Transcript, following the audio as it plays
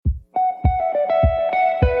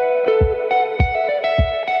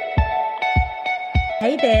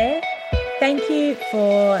Hey there. Thank you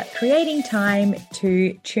for creating time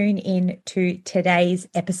to tune in to today's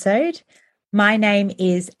episode. My name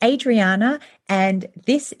is Adriana, and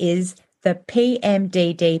this is the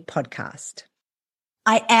PMDD podcast.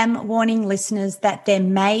 I am warning listeners that there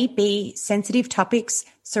may be sensitive topics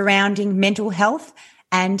surrounding mental health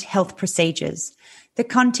and health procedures. The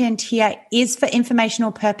content here is for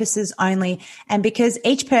informational purposes only, and because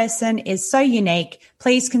each person is so unique,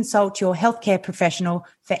 please consult your healthcare professional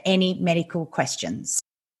for any medical questions.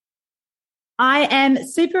 I am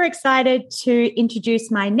super excited to introduce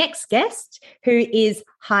my next guest, who is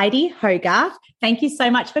Heidi Hogarth. Thank you so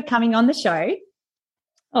much for coming on the show.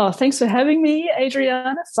 Oh, thanks for having me,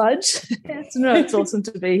 Adriana Fudge. It's awesome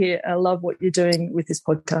to be here. I love what you're doing with this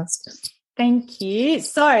podcast. Thank you.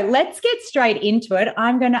 So let's get straight into it.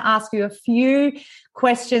 I'm going to ask you a few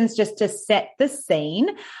questions just to set the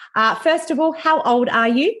scene. First of all, how old are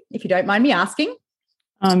you, if you don't mind me asking?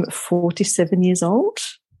 I'm 47 years old.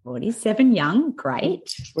 47 young,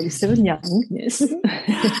 great. 47 young, yes.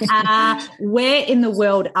 Where in the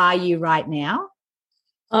world are you right now?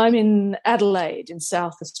 I'm in Adelaide in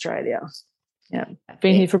South Australia. Yeah, I've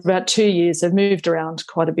been here for about 2 years. I've moved around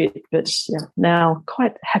quite a bit, but yeah, now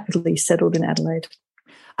quite happily settled in Adelaide.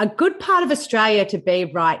 A good part of Australia to be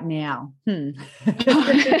right now. It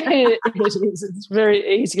is. It's a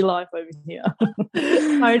very easy life over here.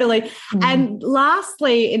 Totally. And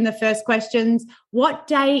lastly, in the first questions, what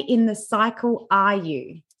day in the cycle are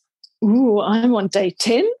you? Ooh, I'm on day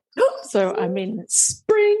 10. So I'm in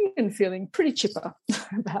spring and feeling pretty chipper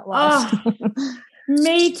about life. Oh,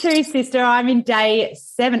 me too, sister. I'm in day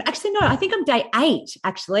 7. Actually, no, I think I'm day 8,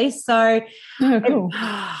 actually. So cool.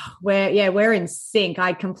 we're in sync.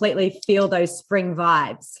 I completely feel those spring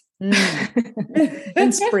vibes.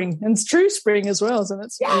 And spring. And it's true spring as well, so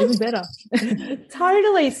that's even better.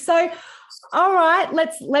 Totally. So, all right,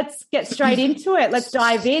 let's get straight into it. Let's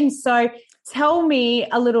dive in. So tell me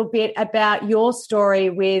a little bit about your story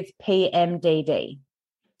with PMDD.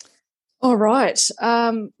 All right.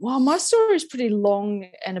 Well, my story is pretty long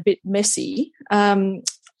and a bit messy.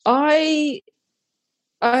 I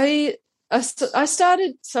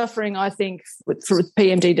started suffering, I think, with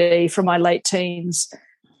PMDD from my late teens,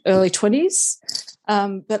 early 20s,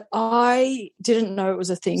 but I didn't know it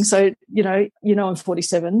was a thing. So, I'm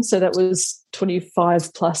 47, so that was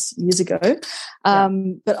 25 plus years ago.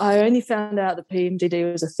 But I only found out that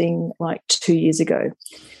PMDD was a thing like 2 years ago,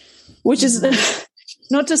 which is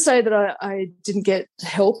not to say that I didn't get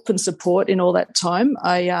help and support in all that time.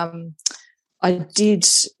 I did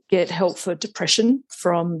get help for depression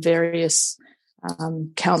from various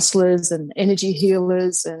counsellors and energy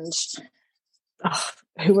healers and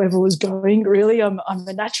whoever was going, really. I'm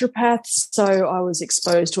a naturopath, so I was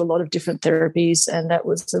exposed to a lot of different therapies, and that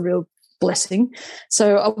was a real blessing.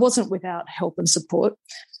 So I wasn't without help and support.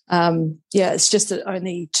 It's just that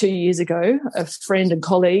only 2 years ago, a friend and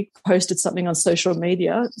colleague posted something on social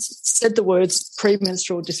media, said the words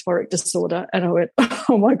premenstrual dysphoric disorder, and I went,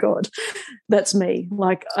 oh my God, that's me.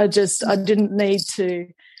 Like I didn't need to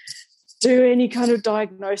do any kind of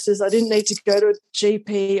diagnosis. I didn't need to go to a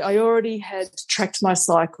GP. I already had tracked my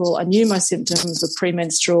cycle. I knew my symptoms were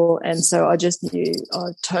premenstrual, and so I just knew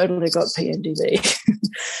I totally got PMDD.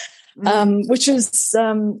 Which is,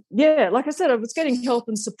 like I said, I was getting help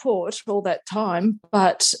and support all that time,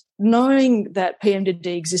 but knowing that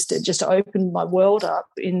PMDD existed just opened my world up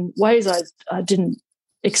in ways I didn't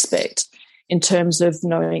expect, in terms of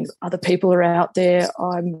knowing other people are out there.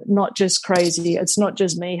 I'm not just crazy. It's not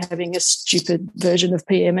just me having a stupid version of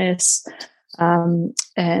PMS.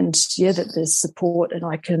 That there's support, and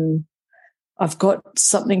I've got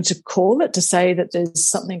something to call it, to say that there's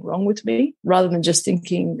something wrong with me, rather than just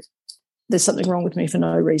thinking there's something wrong with me for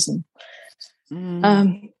no reason.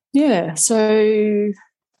 I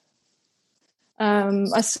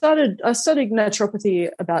studied naturopathy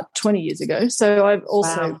about 20 years ago. So I've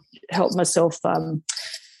also helped myself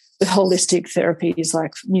with holistic therapies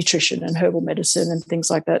like nutrition and herbal medicine and things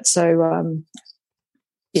like that. So,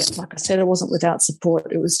 like I said, I wasn't without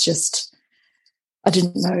support. It was just I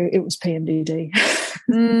didn't know it was PMDD.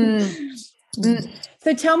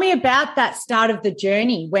 So tell me about that start of the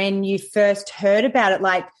journey when you first heard about it.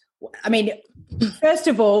 Like, I mean, first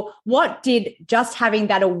of all, what did just having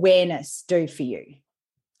that awareness do for you?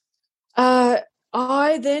 I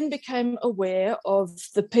then became aware of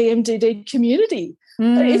the PMDD community.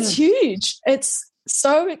 It's huge. It's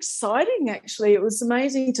so exciting, actually. It was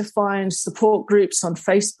amazing to find support groups on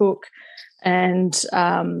Facebook and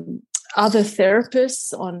other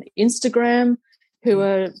therapists on Instagram. who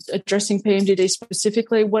are addressing PMDD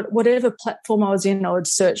specifically. Whatever platform I was in, I would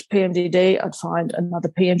search PMDD. I'd find another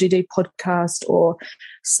PMDD podcast or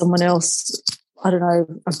someone else, I don't know,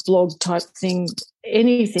 a blog type thing,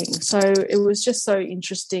 anything. So it was just so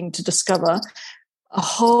interesting to discover a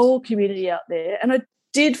whole community out there. And I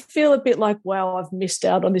did feel a bit like, wow, I've missed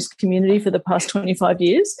out on this community for the past 25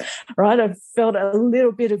 years, right? I've felt a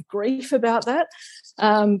little bit of grief about that.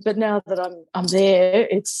 But now that I'm there,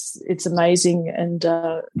 it's amazing. And,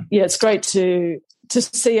 it's great to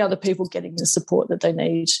see other people getting the support that they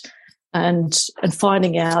need and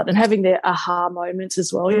finding out and having their aha moments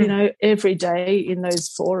as well. You know, every day in those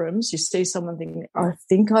forums, you see someone thinking, I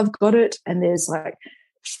think I've got it. And there's like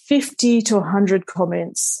 50 to 100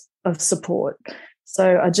 comments of support.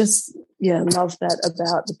 So I just, love that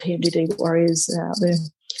about the PMDD warriors out there.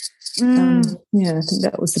 I think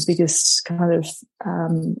that was the biggest kind of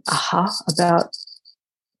aha about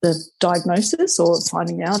the diagnosis or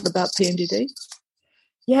finding out about PMDD.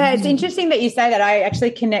 Yeah, it's interesting that you say that. I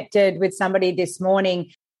actually connected with somebody this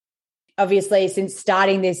morning. Obviously, since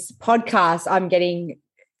starting this podcast, I'm getting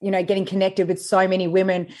connected with so many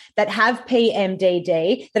women that have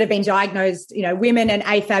PMDD, that have been diagnosed, women and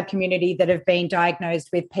AFAB community that have been diagnosed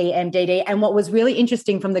with PMDD. And what was really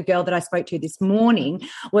interesting from the girl that I spoke to this morning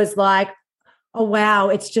was like, oh, wow,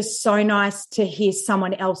 it's just so nice to hear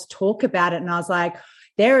someone else talk about it. And I was like,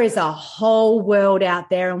 there is a whole world out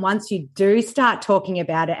there. And once you do start talking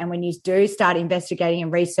about it and when you do start investigating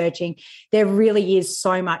and researching, there really is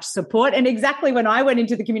so much support. And exactly when I went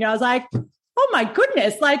into the community, I was like, oh my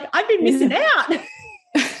goodness, like I've been missing out.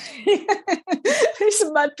 There's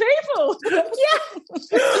some mad people. Yeah.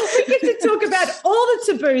 We get to talk about all the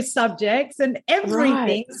taboo subjects and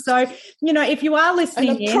everything. Right. So, if you are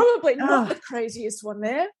listening and probably not the craziest one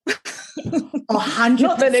there. 100%.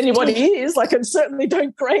 Not that anybody is. Like, I certainly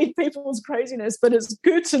don't grade people's craziness, but it's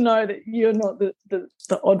good to know that you're not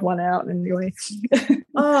the odd one out anyway.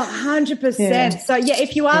 100%. Yeah. So,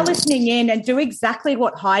 if you are listening in, and do exactly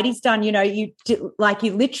what Heidi's done, you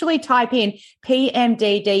literally type in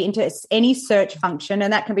PMDD into any search function,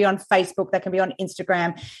 and that can be on Facebook, that can be on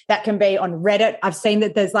Instagram, that can be on Reddit. I've seen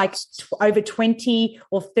that there's like over 20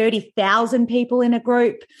 or 30,000 people in a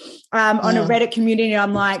group on a Reddit community.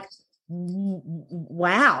 I'm like,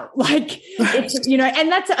 wow, like it's,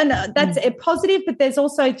 and that's a positive, but there's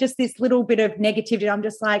also just this little bit of negativity. I'm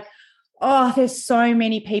just like, oh, there's so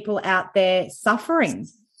many people out there suffering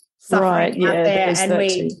right, out there,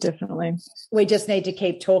 and definitely we just need to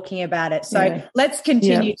keep talking about it. So let's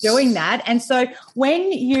continue doing that. And so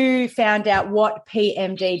when you found out what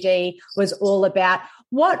PMDD was all about,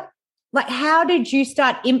 how did you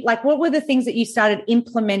start, what were the things that you started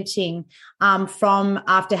implementing from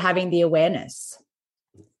after having the awareness?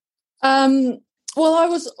 Well, I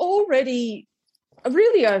was already,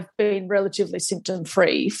 I've been relatively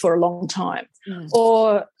symptom-free for a long time,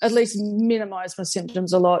 or at least minimised my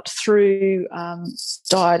symptoms a lot through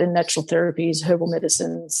diet and natural therapies, herbal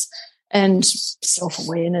medicines, and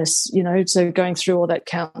self-awareness, so going through all that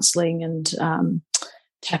counselling and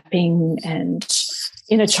tapping and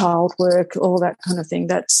inner child work, all that kind of thing.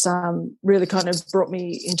 That's really kind of brought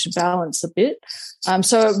me into balance a bit.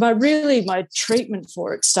 So my treatment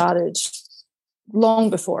for it started long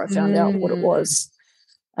before I found out what it was.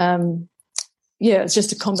 It's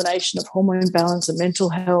just a combination of hormone balance and mental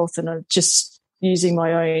health, and just using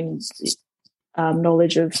my own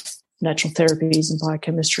knowledge of natural therapies and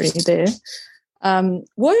biochemistry there.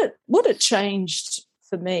 What it changed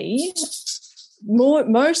for me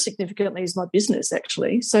most significantly is my business,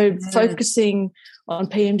 actually. So focusing on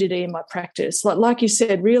PMDD in my practice, like you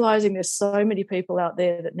said, realising there's so many people out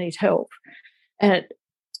there that need help, and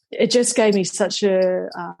it just gave me such a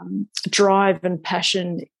drive and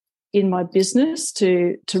passion in my business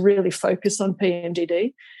to really focus on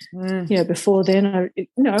PMDD. Before then,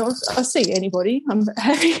 I see anybody. I'm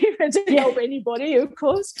happy to help anybody, of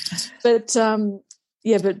course, but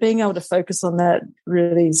but being able to focus on that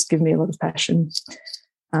really has given me a lot of passion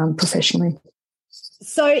professionally.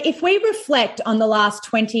 So if we reflect on the last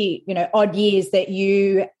 20, odd years that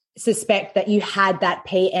you suspect that you had that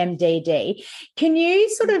PMDD, can you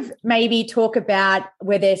sort of maybe talk about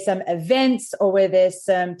were there some events or were there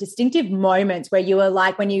some distinctive moments where you were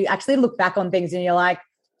like, when you actually look back on things and you're like,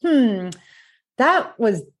 that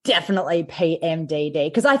was definitely PMDD?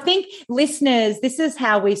 Because I think listeners, this is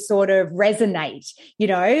how we sort of resonate.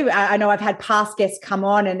 I know I've had past guests come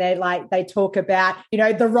on and they talk about,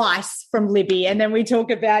 the rice from Libby, and then we talk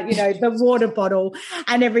about, the water bottle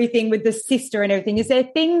and everything with the sister and everything. Is there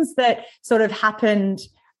things that sort of happened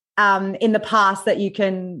in the past that you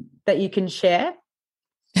can share?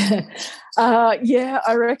 Yeah,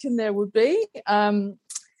 I reckon there would be.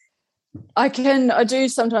 I do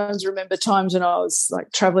sometimes remember times when I was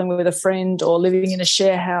like traveling with a friend or living in a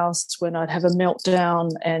share house when I'd have a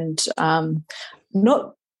meltdown and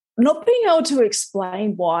not being able to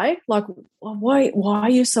explain why. Like, why are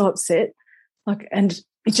you so upset? Like, and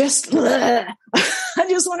it just I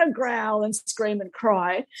just want to growl and scream and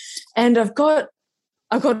cry, and I've got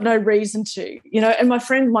no reason to, and my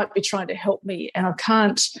friend might be trying to help me and I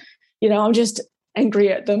can't, I'm just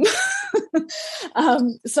angry at them.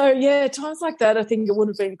 So, yeah, times like that, I think it would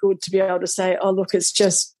have been good to be able to say, oh, look, it's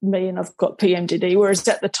just me and I've got PMDD, whereas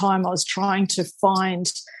at the time I was trying to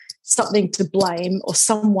find something to blame or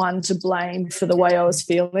someone to blame for the way I was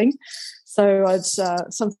feeling. So I'd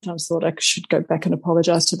sometimes thought I should go back and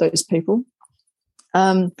apologise to those people.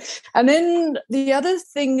 And then the other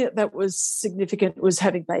thing that was significant was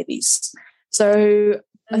having babies. So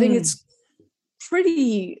I think it's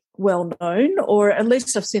pretty well known, or at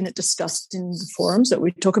least I've seen it discussed in the forums that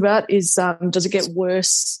we talk about, is does it get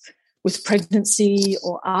worse with pregnancy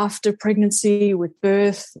or after pregnancy, with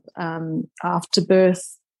birth, after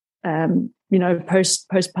birth,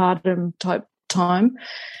 postpartum type time?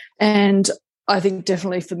 And I think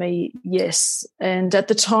definitely for me, yes. And at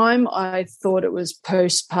the time, I thought it was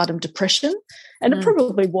postpartum depression, and it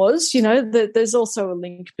probably was. There's also a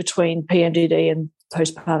link between PMDD and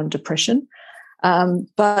postpartum depression.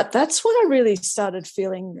 But that's when I really started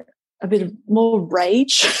feeling a bit of more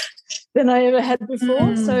rage than I ever had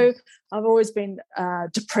before. So I've always been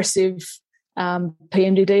depressive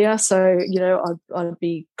PMDDer. So, I'd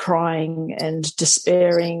be crying and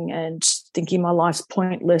despairing and thinking my life's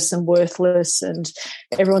pointless and worthless and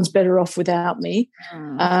everyone's better off without me.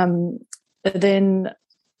 Then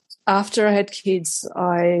after I had kids,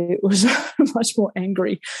 I was much more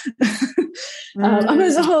angry. I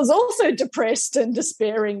was also depressed and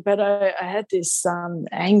despairing, but I had this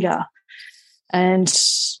anger. And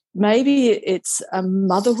maybe it's a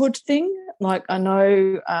motherhood thing. Like, I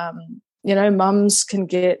know, mums can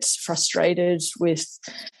get frustrated with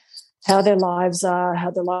how their lives are, how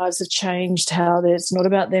their lives have changed, how it's not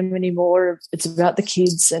about them anymore, it's about the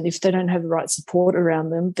kids. And if they don't have the right support around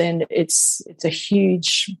them, then it's a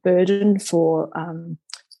huge burden for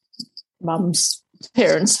mums,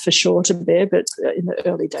 parents for sure to bear, but in the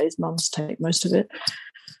early days, mums take most of it.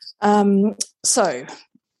 So,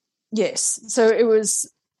 yes, so it was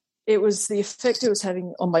the effect it was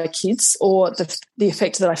having on my kids, or the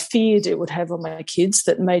effect that I feared it would have on my kids,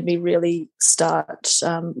 that made me really start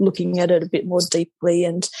looking at it a bit more deeply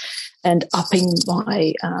and upping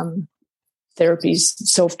my therapies,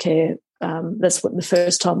 self-care. That's what the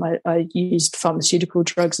first time I used pharmaceutical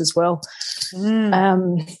drugs as well.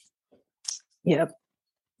 Yeah.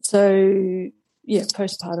 So, yeah,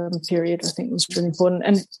 postpartum period I think was really important.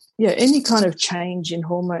 And, yeah, any kind of change in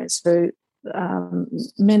hormones. So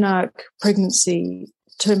menarche, pregnancy,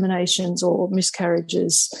 terminations or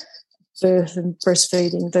miscarriages, birth and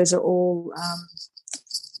breastfeeding, those are all,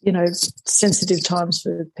 sensitive times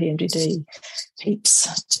for PMDD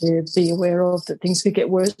peeps to be aware of, that things could get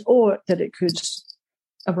worse or that it could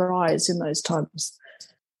arise in those times.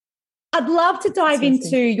 I'd love to dive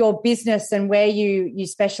into your business and where you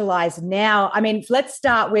specialize now. I mean, let's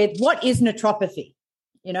start with, what is naturopathy?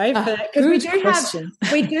 Because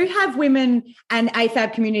we do have women and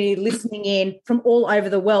AFAB community listening in from all over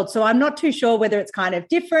the world. So I'm not too sure whether it's kind of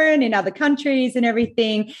different in other countries and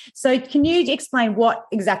everything. So can you explain what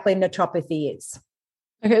exactly naturopathy is?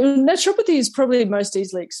 Okay, well, naturopathy is probably most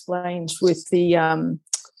easily explained with the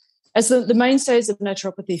as the mainstays of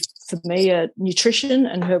naturopathy for me are nutrition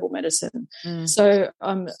and herbal medicine. So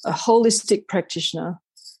I'm a holistic practitioner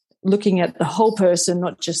looking at the whole person,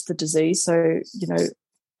 not just the disease. So,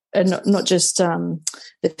 and not just the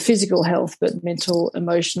physical health, but mental,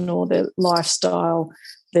 emotional, their lifestyle,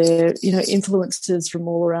 their, influences from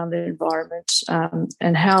all around their environment,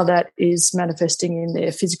 and how that is manifesting in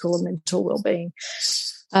their physical and mental well-being.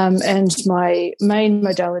 And my main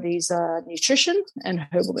modalities are nutrition and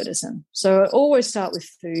herbal medicine. So I always start with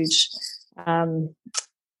food.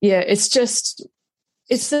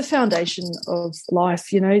 It's the foundation of life.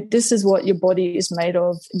 This is what your body is made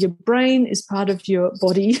of. Your brain is part of your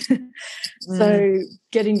body. So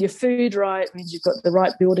getting your food right means you've got the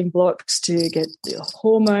right building blocks to get the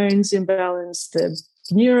hormones in balance, the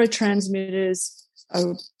neurotransmitters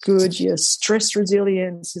are good, your stress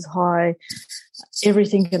resilience is high.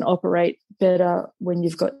 Everything can operate better when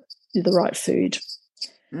you've got the right food.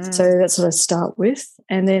 So that's what I start with.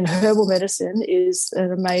 And then herbal medicine is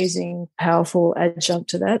an amazing, powerful adjunct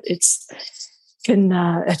to that. It can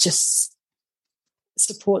just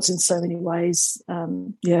supports in so many ways.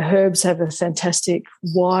 Herbs have a fantastic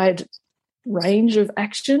wide range of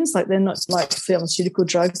actions. Like, they're not like pharmaceutical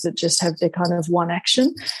drugs that just have their kind of one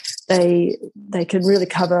action. They can really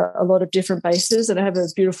cover a lot of different bases and have a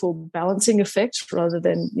beautiful balancing effect, rather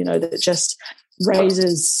than, that just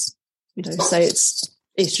raises, say it's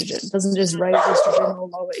estrogen. It doesn't just raise estrogen or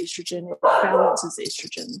lower estrogen, it balances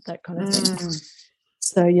estrogen, that kind of thing.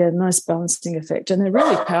 So, nice balancing effect. And they're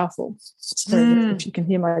really powerful. So if you can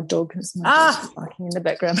hear my dog, it's my dog barking in the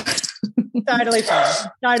background. Totally fine.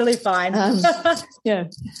 Totally fine.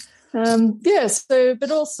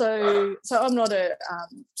 But also, so I'm not a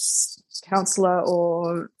counsellor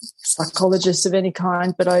or psychologist of any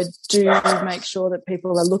kind, but I do make sure that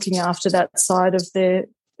people are looking after that side of their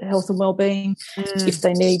health and well-being. If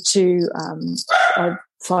they need to, I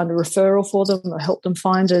find a referral for them or help them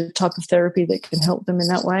find a type of therapy that can help them in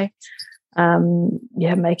that way.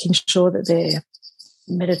 Making sure that they're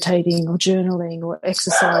meditating or journaling or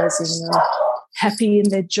exercising or happy in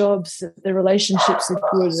their jobs, that their relationships are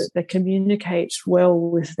good, that they communicate well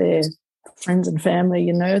with their friends and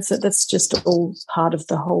family, so that's just all part of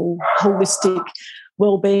the whole holistic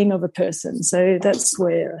well-being of a person. So that's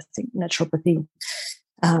where I think naturopathy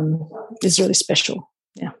is really special.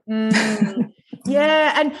 You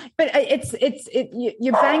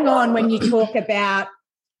bang on when you talk about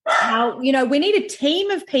how, we need a team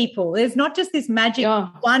of people. There's not just this magic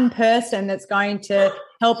one person that's going to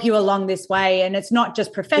help you along this way. And it's not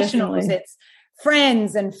just professionals, Definitely. It's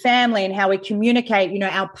friends and family and how we communicate,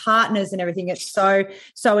 our partners and everything. It's so,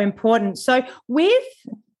 so important. So with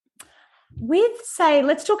say,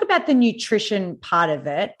 let's talk about the nutrition part of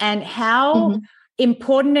it and how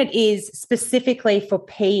important it is specifically for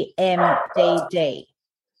PMDD.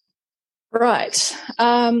 Right.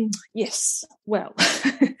 Yes. Well,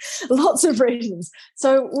 lots of reasons.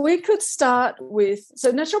 So we could start with,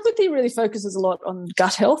 so naturopathy really focuses a lot on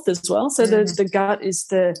gut health as well. So the gut is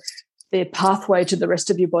the pathway to the rest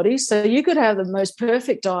of your body. So you could have the most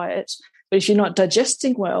perfect diet, but if you're not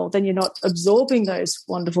digesting well, then you're not absorbing those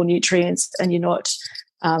wonderful nutrients and you're not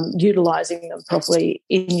utilizing them properly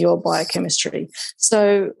in your biochemistry.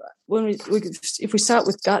 So if we start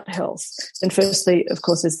with gut health, then firstly, of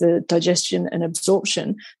course, there's the digestion and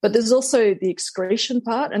absorption, but there's also the excretion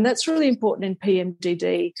part, and that's really important in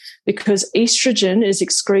PMDD because estrogen is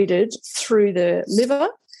excreted through the liver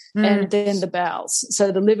and then the bowels.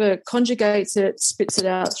 So the liver conjugates it, spits it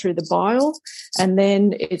out through the bile, and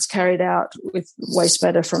then it's carried out with waste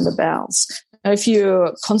matter from the bowels. Now, if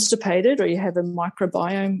you're constipated or you have a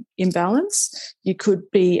microbiome imbalance, you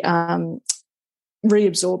could be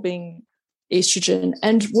reabsorbing estrogen,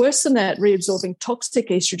 and worse than that, reabsorbing toxic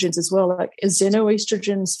estrogens as well, like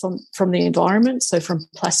xenoestrogens from the environment, so from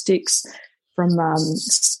plastics, from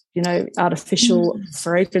artificial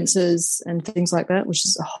fragrances and things like that, which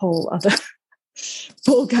is a whole other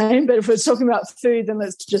ball game. But if we're talking about food, then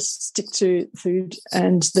let's just stick to food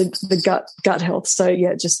and the gut health. So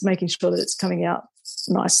just making sure that it's coming out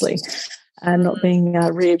nicely and not being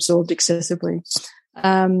reabsorbed excessively.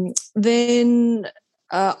 Then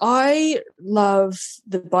I love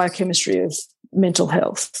the biochemistry of mental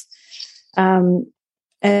health. And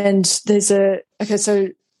there's so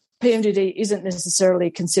PMDD isn't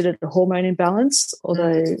necessarily considered a hormone imbalance,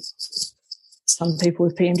 although some people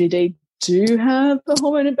with PMDD do have a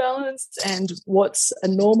hormone imbalance, and what's a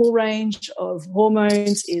normal range of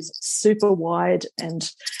hormones is super wide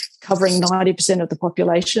and covering 90% of the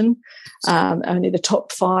population. Only the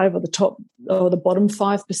top 5 or the bottom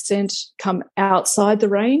 5% come outside the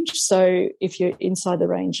range. So if you're inside the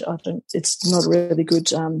range, it's not a really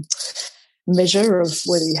good measure of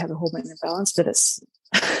whether you have a hormone imbalance, but it's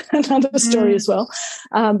another story as well.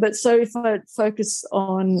 But so if I focus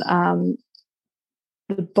on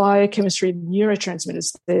the biochemistry of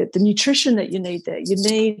neurotransmitters, the nutrition that you need there, you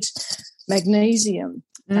need magnesium.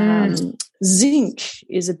 Zinc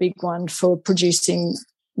is a big one for producing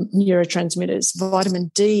neurotransmitters.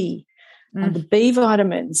 Vitamin D, the B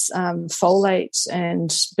vitamins, folate and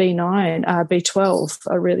B9, B12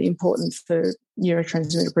 are really important for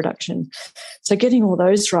neurotransmitter production. So getting all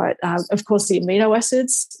those right. Of course, the amino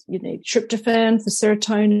acids, you need tryptophan for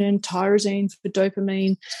serotonin, tyrosine for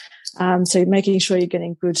dopamine. So making sure you're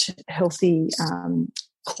getting good, healthy,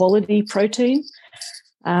 quality protein.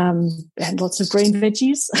 And lots of green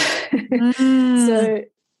veggies. So,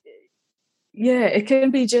 it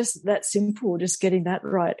can be just that simple, just getting that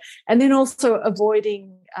right. And then also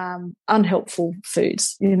avoiding unhelpful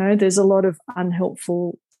foods. There's a lot of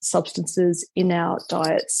unhelpful substances in our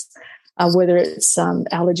diets. whether it's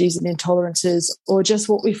allergies and intolerances or just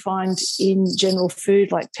what we find in general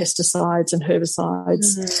food like pesticides and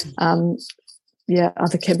herbicides,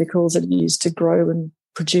 other chemicals that are used to grow and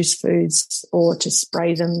produce foods or to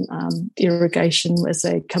spray them, irrigation as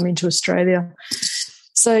they come into Australia.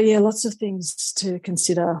 So, lots of things to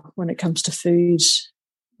consider when it comes to food,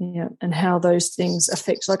 and how those things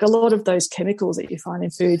affect. Like a lot of those chemicals that you find in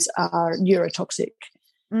foods are neurotoxic.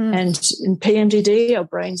 And in PMDD, our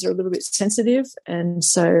brains are a little bit sensitive. And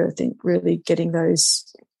so I think really getting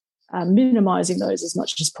those, minimising those as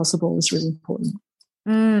much as possible is really important.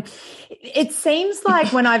 It seems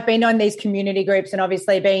like when I've been on these community groups and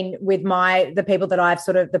obviously been with the people that I've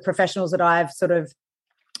the professionals that I've sort of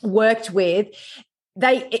worked with,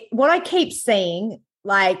 what I keep seeing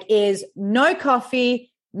is no coffee,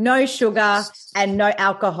 no sugar, and no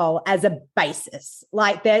alcohol as a basis.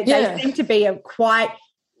 They seem to be quite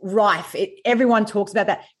rife. Everyone talks about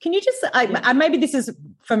that. Can you just maybe this is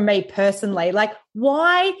for me personally,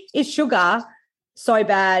 why is sugar so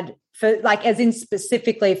bad for as in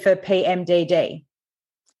specifically for PMDD?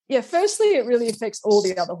 Yeah, firstly, it really affects all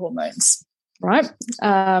the other hormones, right?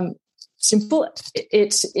 Simple.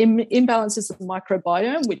 It imbalances the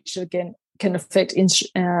microbiome, which again can affect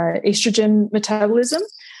estrogen metabolism,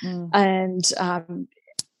 and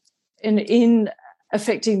in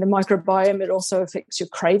affecting the microbiome, it also affects your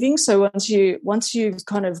cravings. So once you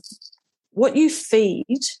kind of what you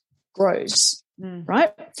feed grows,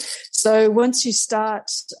 right? So once you start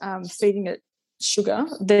feeding it sugar,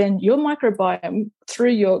 then your microbiome,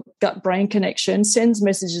 through your gut-brain connection, sends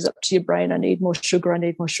messages up to your brain, I need more sugar, and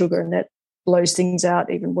that blows things out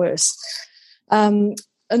even worse.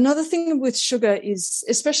 Another thing with sugar is,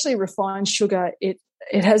 especially refined sugar, it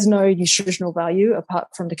has no nutritional value apart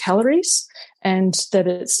from the calories, and that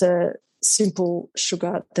it's a simple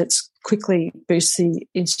sugar that's quickly boosts the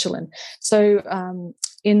insulin. So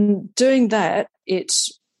in doing that, it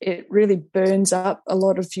really burns up a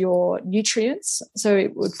lot of your nutrients. So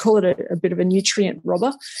it would call it a bit of a nutrient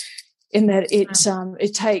robber, in that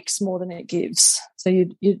it takes more than it gives. So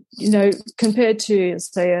you compared to,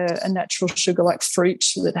 say, a natural sugar like fruit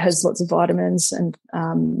that has lots of vitamins and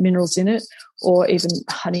minerals in it, or even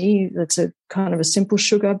honey that's a kind of a simple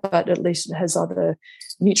sugar, but at least it has other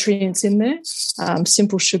nutrients in there.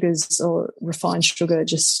 Simple sugars or refined sugar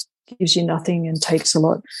just gives you nothing and takes a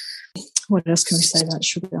lot. What else can we say about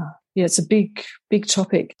sugar? Yeah, it's a big, big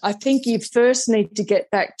topic. I think you first need to get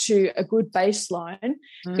back to a good baseline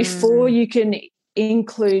before you can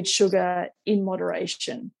include sugar in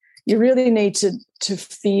moderation. You really need to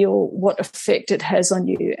feel what effect it has on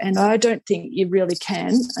you. And I don't think you really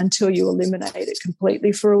can until you eliminate it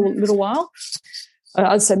completely for a little while.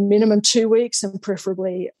 I'd say minimum 2 weeks and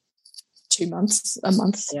preferably 2 months, a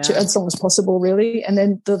month, as long as possible, really. And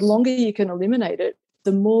then the longer you can eliminate it,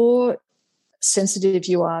 the more sensitive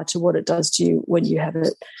you are to what it does to you when you have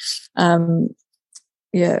it.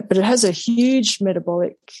 But it has a huge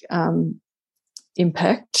metabolic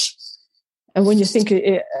impact. And when you think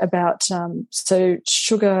about so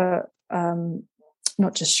sugar,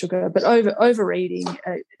 not just sugar, but overeating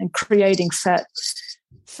and creating fat.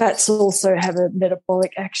 Fats also have a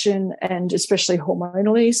metabolic action, and especially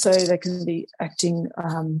hormonally, so they can be acting,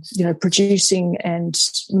 producing and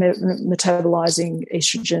metabolizing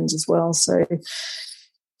estrogens as well. So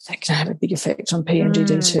that can have a big effect on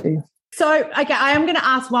PMDD too. So, okay, I am going to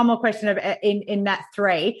ask one more question in that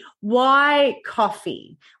 3. Why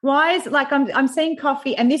coffee? Why is I'm seeing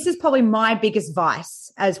coffee, and this is probably my biggest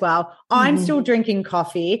vice as well. I'm still drinking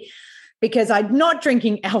coffee because I'm not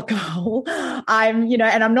drinking alcohol. I'm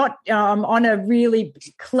on a really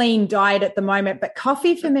clean diet at the moment, but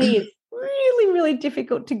coffee for me is really, really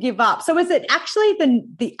difficult to give up. So is it actually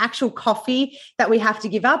the actual coffee that we have to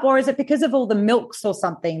give up, or is it because of all the milks or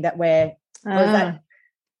something that we're, or is that?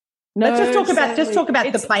 No, let's just talk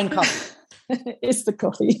about the plain coffee. It's the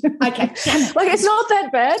coffee. Okay. It's not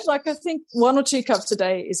that bad. I think 1 or 2 cups a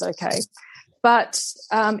day is okay. But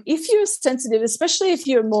if you're sensitive, especially if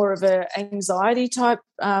you're more of an anxiety type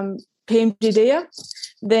PMDD,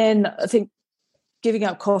 then I think giving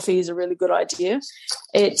up coffee is a really good idea.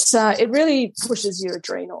 It really pushes your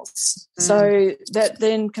adrenals. So that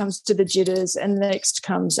then comes to the jitters, and next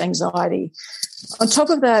comes anxiety. On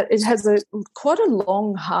top of that, it has quite a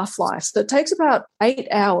long half-life. So it takes about 8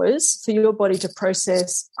 hours for your body to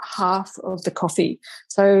process half of the coffee.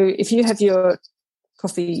 So if you have your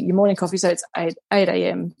morning coffee, so it's 8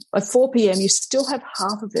 a.m. At 4 p.m., you still have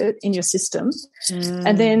half of it in your system.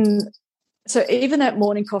 And then, so even that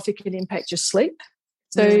morning coffee can impact your sleep.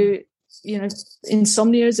 So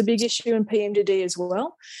insomnia is a big issue in PMDD as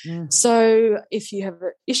well. So if you have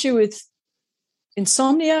an issue with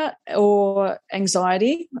insomnia or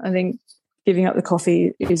anxiety, I think giving up the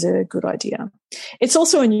coffee is a good idea. It's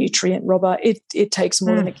also a nutrient robber. It takes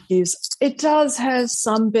more than it gives. It does have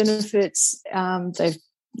some benefits.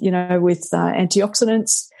 With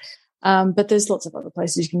antioxidants, but there's lots of other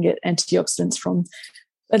places you can get antioxidants from.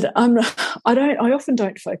 But I often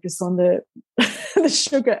don't focus on the the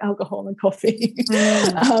sugar, alcohol, and coffee.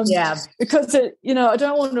 Because I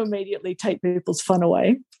don't want to immediately take people's fun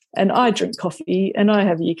away. And I drink coffee and I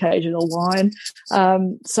have the occasional wine.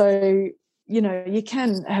 So you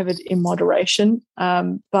can have it in moderation.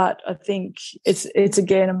 But I think it's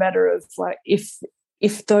again a matter of like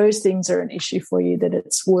if those things are an issue for you, that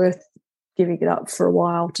it's worth giving it up for a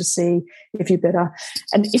while to see if you're better.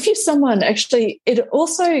 And if you're someone, actually, it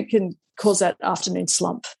also can cause that afternoon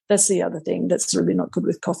slump. That's the other thing that's really not good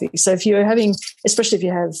with coffee. So if you're having, especially if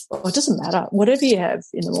you have, it doesn't matter, whatever you have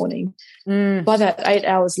in the morning, by that 8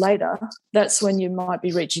 hours later, that's when you might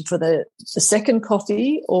be reaching for the second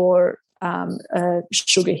coffee or a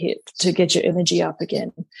sugar hit to get your energy up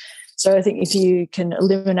again. So I think if you can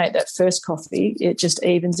eliminate that first coffee, it just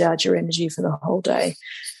evens out your energy for the whole day.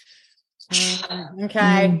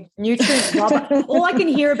 Okay. Nutrient robber. All I can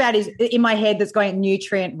hear about is in my head that's going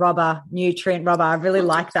nutrient robber. I really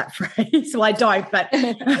like that phrase. Well, I don't, but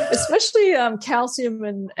especially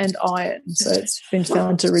calcium and iron. So it's been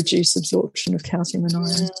found to reduce absorption of calcium and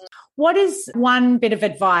iron. What is one bit of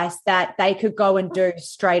advice that they could go and do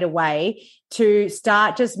straight away to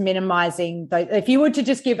start just minimizing those? If you were to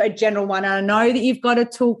just give a general one, and I know that you've got a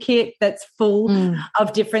toolkit that's full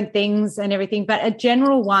of different things and everything, but a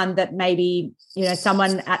general one that maybe,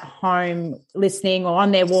 someone at home listening or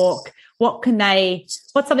on their walk, what's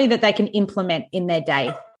something that they can implement in their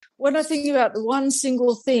day? When I think about the one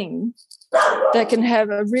single thing that can have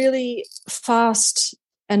a really fast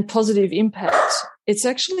and positive impact, it's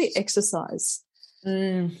actually exercise.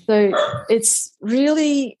 So it's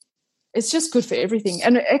just good for everything.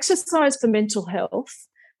 And exercise for mental health,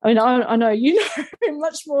 I mean, I know you know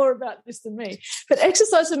much more about this than me, but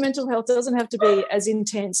exercise for mental health doesn't have to be as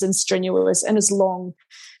intense and strenuous and as long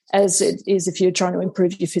as it is if you're trying to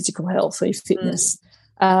improve your physical health or your fitness.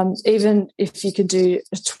 Even if you can do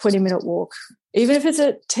a 20-minute walk, even if it's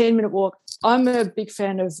a 10-minute walk, I'm a big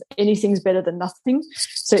fan of anything's better than nothing.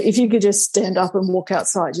 So if you could just stand up and walk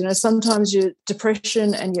outside, sometimes your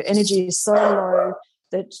depression and your energy is so low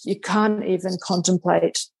that you can't even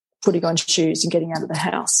contemplate putting on shoes and getting out of the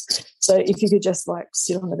house. So if you could just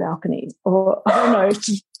sit on the balcony or, I don't know,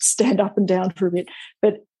 stand up and down for a bit.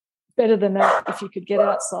 But better than that, if you could get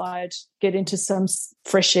outside, get into some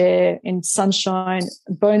fresh air in sunshine,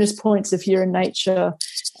 bonus points if you're in nature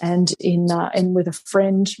and with a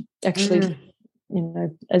friend. Actually,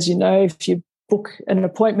 as you know, if you book an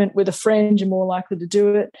appointment with a friend, you're more likely to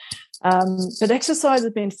do it. But exercise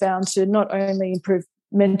has been found to not only improve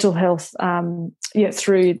mental health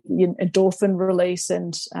through endorphin release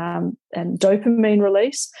and dopamine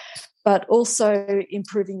release, but also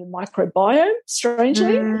improving your microbiome,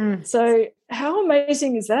 strangely. So how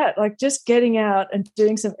amazing is that? Just getting out and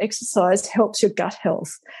doing some exercise helps your gut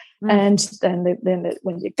health. And then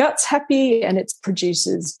when your gut's happy and it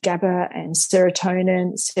produces GABA and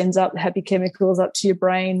serotonin, sends up happy chemicals up to your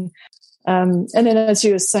brain. And then, as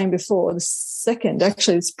you were saying before, the second,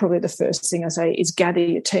 actually, it's probably the first thing I say is gather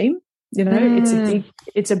your team.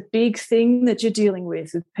 It's a big thing that you're dealing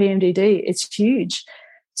with PMDD. It's huge.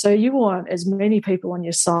 So you want as many people on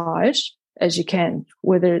your side as you can,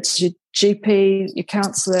 whether it's your GP, your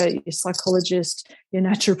counsellor, your psychologist, your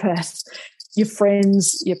naturopath, your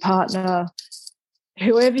friends, your partner,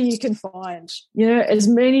 whoever you can find, as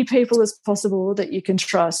many people as possible that you can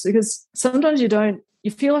trust, because sometimes you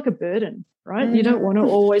feel like a burden, right? You don't want to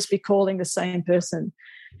always be calling the same person.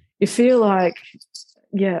 You feel like,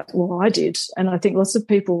 I did. And I think lots of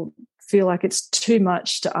people feel like it's too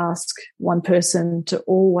much to ask one person to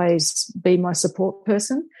always be my support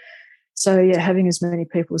person. So, having as many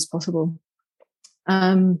people as possible.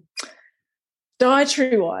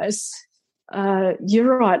 Dietary-wise,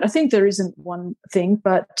 you're right. I think there isn't one thing,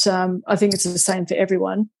 but I think it's the same for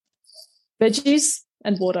everyone. Veggies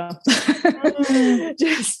and water.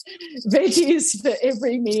 Just veggies for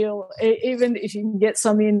every meal, even if you can get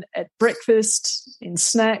some in at breakfast, in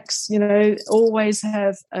snacks, always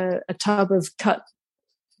have a tub of cut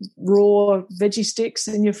raw veggie sticks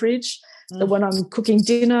in your fridge. That when I'm cooking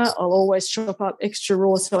dinner, I'll always chop up extra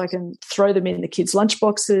raw so I can throw them in the kids' lunch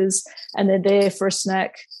boxes, and they're there for a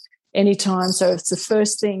snack. anytime. So it's the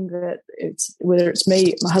first thing that it's, whether it's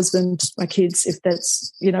me, my husband, my kids, if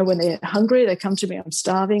that's, when they're hungry, they come to me, I'm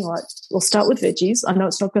starving, like, we'll start with veggies. I know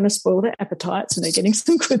it's not going to spoil their appetites and they're getting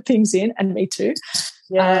some good things in, and me too.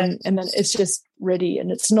 Yeah. And then it's just ready, and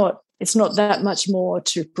it's not that much more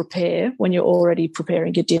to prepare when you're already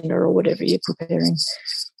preparing your dinner or whatever you're preparing.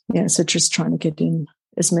 Yeah, so just trying to get in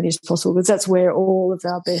as many as possible, because that's where all of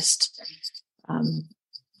our best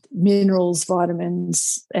minerals,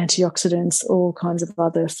 vitamins, antioxidants, all kinds of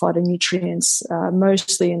other phytonutrients,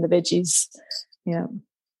 mostly in the veggies. Yeah.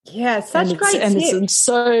 Yeah, such great tips. And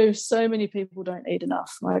so many people don't eat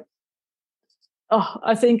enough. Like,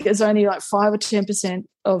 I think it's only like 5 or 10%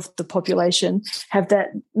 of the population have that,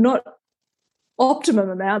 not optimum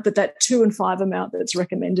amount, but that 2 and 5 amount that's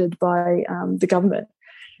recommended by the government.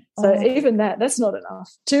 So even that's not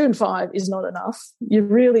enough. 2 and 5 is not enough. You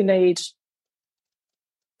really need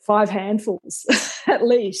 5 handfuls at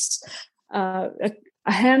least, a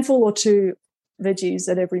handful or 2 veggies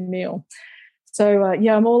at every meal. So,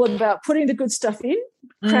 I'm all about putting the good stuff in,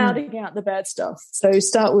 crowding out the bad stuff. So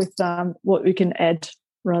start with what we can add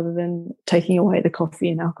rather than taking away the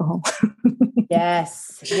coffee and alcohol.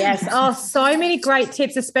 Yes. Oh, so many great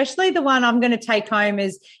tips, especially the one I'm going to take home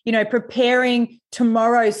is, preparing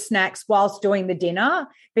tomorrow's snacks whilst doing the dinner,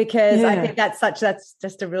 because I think that's just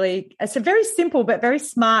it's a very simple but very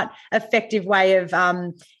smart, effective way of,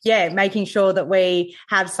 making sure that we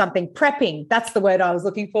have something, prepping. That's the word I was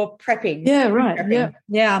looking for, prepping. Yeah, right. Prepping.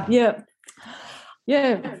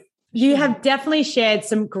 Yeah. You have definitely shared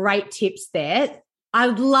some great tips there.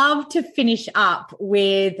 I'd love to finish up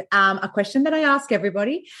with a question that I ask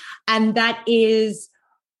everybody, and that is,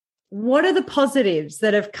 what are the positives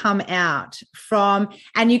that have come out from,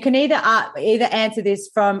 and you can either answer this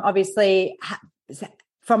from, obviously,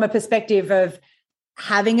 from a perspective of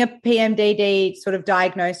having a PMDD sort of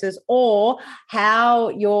diagnosis, or how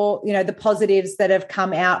the positives that have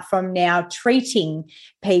come out from now treating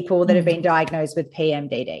people that have been diagnosed with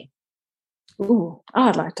PMDD. Ooh,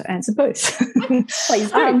 I'd like to answer both.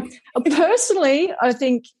 Please do. Personally, I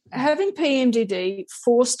think having PMDD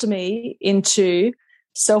forced me into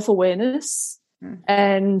self-awareness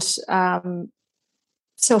and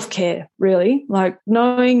self-care, really, like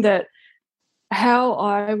knowing that how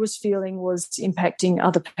I was feeling was impacting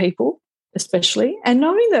other people, especially, and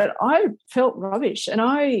knowing that I felt rubbish and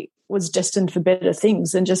I was destined for better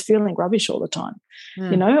things than just feeling rubbish all the time.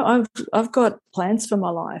 I've got plans for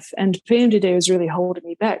my life, and PMDD was really holding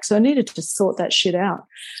me back, so I needed to sort that shit out.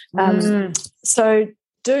 So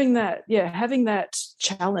doing that, having that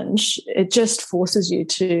challenge, it just forces you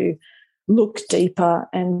to look deeper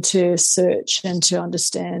and to search and to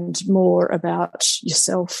understand more about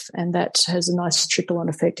yourself, and that has a nice trickle-on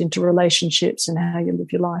effect into relationships and how you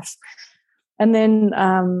live your life. And then,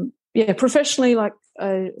 professionally, like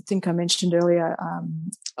I think I mentioned earlier,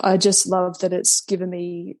 I just love that it's given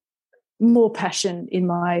me more passion in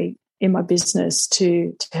my business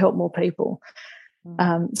to help more people.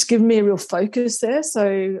 It's given me a real focus there.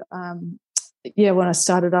 So, when I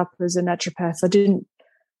started up as a naturopath, I didn't,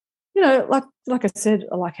 like I said,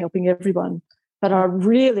 I like helping everyone, but I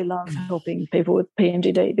really love helping people with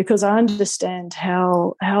PMDD because I understand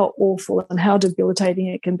how awful and how debilitating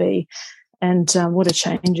it can be, and what a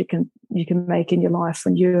change you can make in your life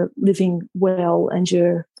when you're living well and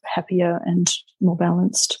you're happier and more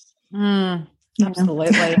balanced.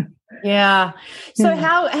 Absolutely. Yeah. So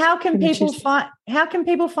how can people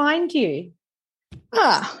find you?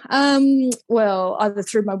 Well, either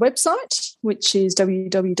through my website, which is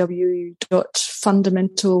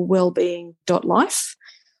www.fundamentalwellbeing.life,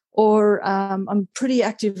 or I'm pretty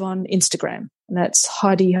active on Instagram, and that's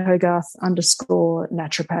Heidi Hogarth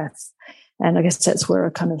 _naturopath. And I guess that's where I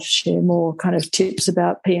kind of share more kind of tips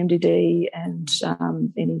about PMDD and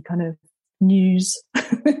any kind of news.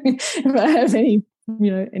 If I have any,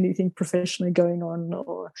 anything professionally going on,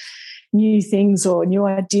 or new things or new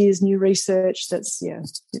ideas, new research, that's, a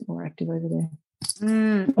bit more active over there.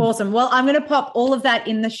 Awesome. Well, I'm going to pop all of that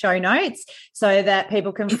in the show notes so that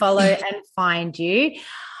people can follow and find you.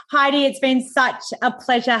 Heidi, it's been such a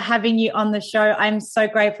pleasure having you on the show. I'm so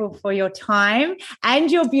grateful for your time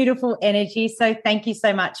and your beautiful energy. So thank you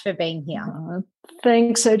so much for being here.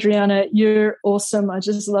 Thanks, Adriana. You're awesome. I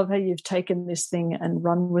just love how you've taken this thing and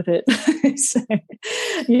run with it. So,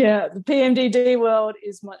 the PMDD world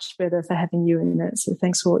is much better for having you in it. So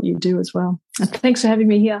thanks for what you do as well. And thanks for having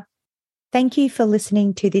me here. Thank you for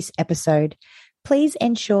listening to this episode. Please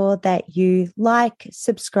ensure that you like,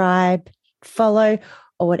 subscribe, follow,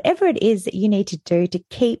 or whatever it is that you need to do to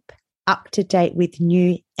keep up to date with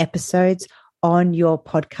new episodes on your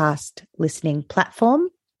podcast listening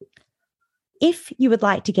platform. If you would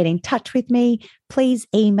like to get in touch with me, please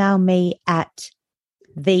email me at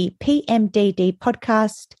the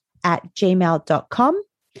pmddpodcast@gmail.com.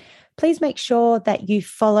 Please make sure that you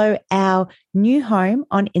follow our new home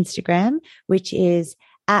on Instagram, which is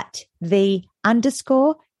at @the_PMDD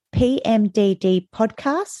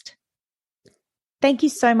podcast. Thank you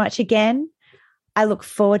so much again. I look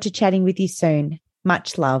forward to chatting with you soon.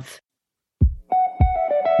 Much love.